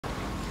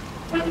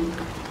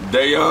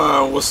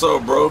Dejan, what's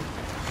up, bro?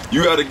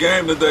 You had a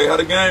game today.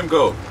 How'd the game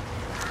go?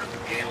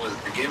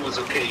 The game was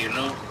okay, you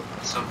know.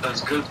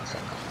 Sometimes good,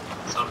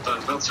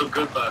 sometimes not so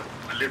good, but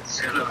we live to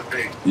see another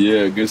day.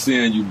 Yeah, good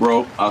seeing you,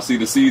 bro. I see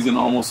the season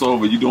almost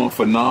over. You're doing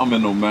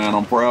phenomenal, man.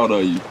 I'm proud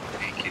of you.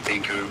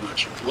 Thank you very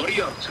much. What are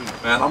you up to?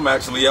 Man, I'm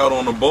actually out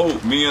on the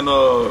boat. Me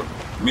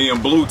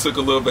and Blu took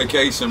a little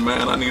vacation,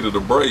 man. I needed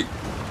a break.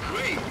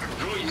 Great.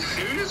 Bro, are you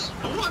serious?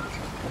 What?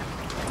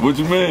 What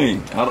you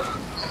mean? Come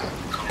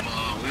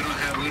on, we don't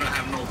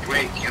have no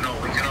break, you know.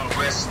 We cannot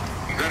rest.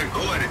 You gotta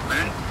go at it,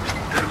 man.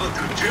 You gotta go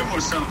to the gym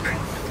or something.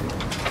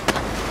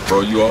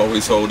 Bro, you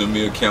always holding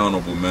me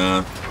accountable,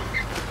 man.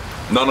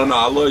 No,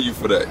 I love you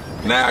for that.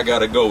 Now I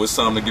gotta go. It's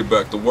time to get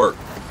back to work.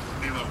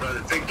 Hey, my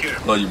brother, take care.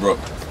 Love you, bro.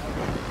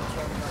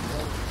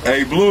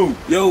 Hey, Blu,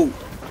 yo,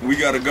 we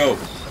gotta go.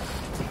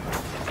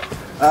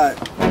 All right.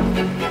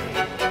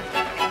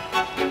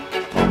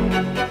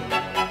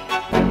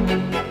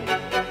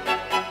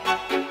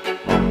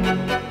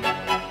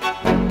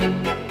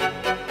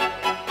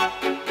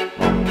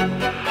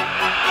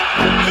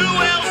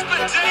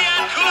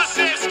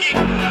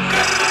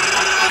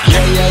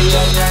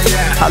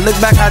 I look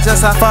back, I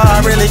just how far I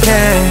really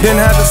came.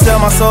 Didn't have to sell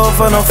my soul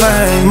for no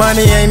fame.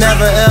 Money ain't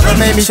never ever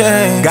made me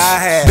change. God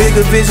had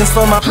bigger visions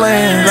for my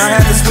plans. I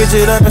had to switch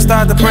it up and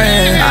start the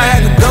brand. I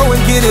had to go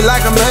and get it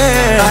like a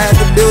man. I had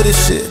to build this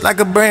shit like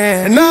a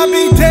brand. And I'll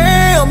be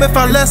damned if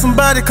I let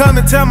somebody come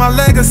and tear my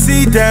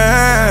legacy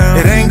down.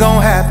 It ain't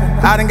gon' happen.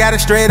 I done got it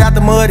straight out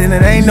the mud and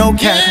it ain't no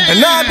capping. And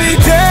I'll be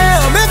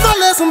damned if I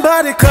let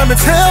somebody come and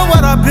tell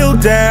what I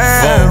built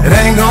down. It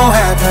ain't gon'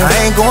 happen.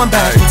 I ain't going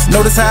backwards.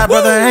 Notice how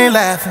brother ain't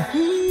laughing.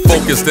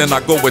 Focused, then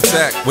I go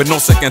attack with no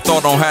second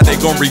thought on how they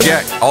gon'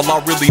 react. All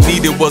I really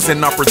needed was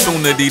an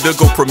opportunity to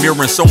go premiere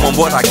and show them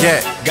what I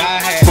got.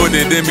 Put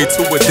it in me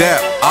to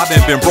adapt. I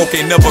done been broke,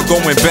 ain't never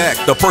going back.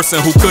 The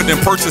person who couldn't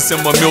purchase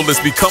him a meal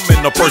is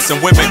becoming the person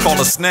women call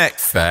a snack.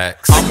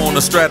 Facts. I'm on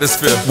a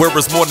stratosphere where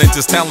it's more than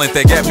just talent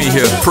that got me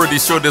here. Pretty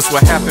sure this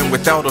would happen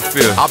without a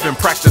fear. I've been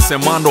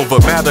practicing mind over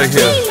matter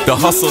here. The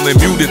hustle and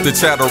muted the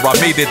chatter. I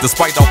made it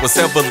despite I was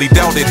heavily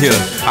doubted here.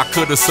 I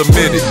could've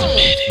submitted,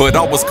 but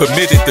I was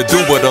committed to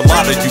do what a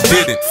lot of you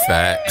didn't.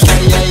 Facts.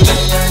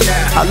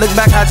 I look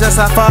back, I just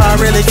how far I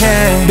really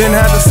came. Didn't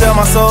have to sell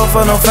my soul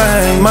for no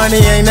fame.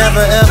 Money ain't never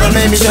ever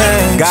made me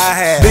change. God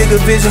had bigger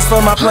visions for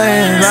my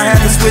plans. I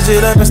had to switch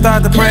it up and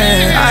start the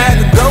brand. I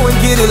had to go and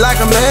get it like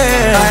a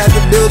man. I had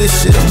to build this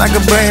shit like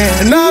a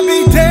brand. And I'll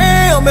be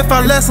damned if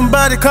I let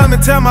somebody come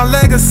and tear my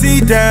legacy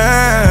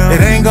down.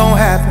 It ain't gon'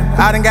 happen.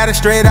 I done got it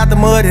straight out the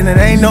mud and it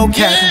ain't no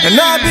capping. And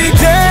I'll be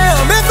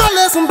damned if I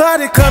let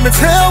somebody come and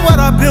tell what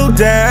I built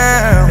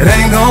down. It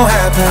ain't gon'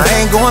 happen. I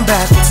ain't going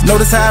backwards.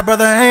 Notice how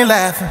brother ain't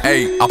laughing.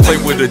 Hey, I play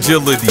with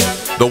agility.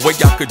 The way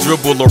I could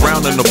dribble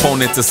around an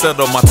opponent to set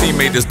up my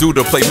teammate is due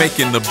to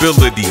playmaking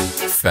ability.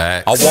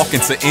 Fact. I walk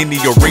into any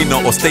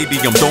arena or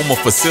stadium, dome or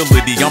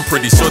facility. I'm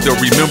pretty sure they'll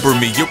remember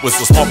me. It was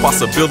a small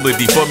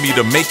possibility for me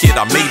to make it.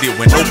 I made it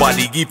when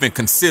nobody even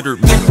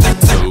considered me.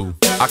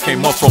 I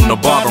came up from the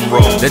bottom row.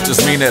 That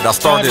just mean that I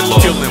started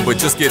low. Killing but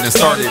just getting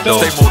started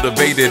though. Stay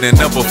motivated and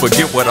never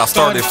forget what I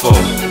started for.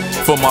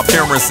 For my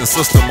parents and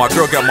sister, my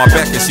girl got my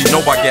back and she know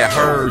I got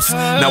hers.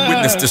 Now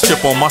witness this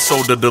chip on my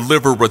shoulder,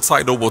 deliver a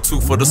title or two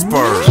for the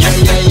Spurs.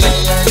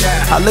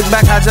 I look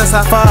back, I just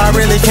how far I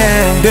really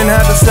came. Didn't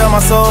have to sell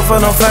my soul for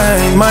no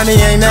fame. Money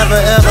ain't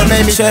never ever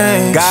made me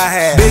change. God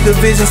had bigger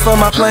visions for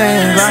my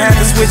plans. I had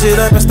to switch it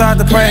up and start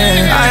the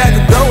brand. I had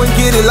to go and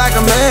get it like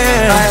a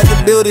man. I had to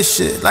build this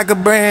shit like a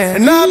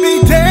brand. And I'll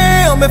be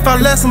damned if I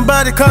let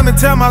somebody come and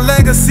tear my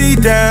legacy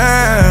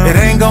down. It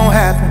ain't gon'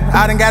 happen.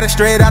 I done got it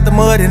straight out the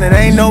mud and it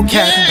ain't no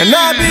capping. And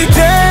I'll be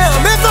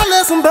damned if I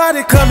let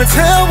somebody come and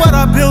tell what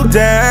I built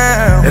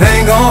down. It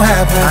ain't gon'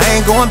 happen. I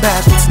ain't going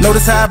backwards.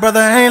 Notice how brother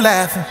ain't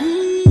laughing.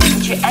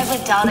 Did you ever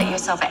doubt it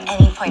yourself at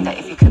any point that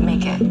if you could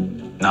make it?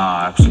 No,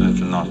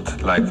 absolutely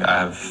not. Like,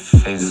 I have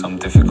faced some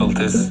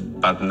difficulties,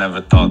 but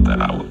never thought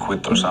that I would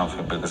quit or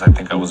something, because I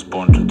think I was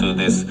born to do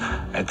this.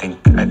 I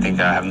think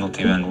I have not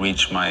even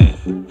reached my,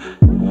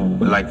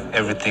 like,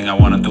 everything I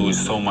want to do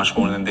is so much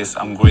more than this.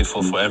 I'm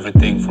grateful for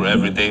everything, for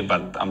every day,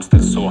 but I'm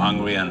still so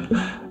hungry, and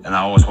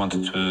I always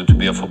wanted to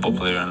be a football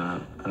player,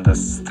 and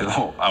that's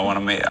still, I want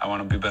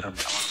to be better.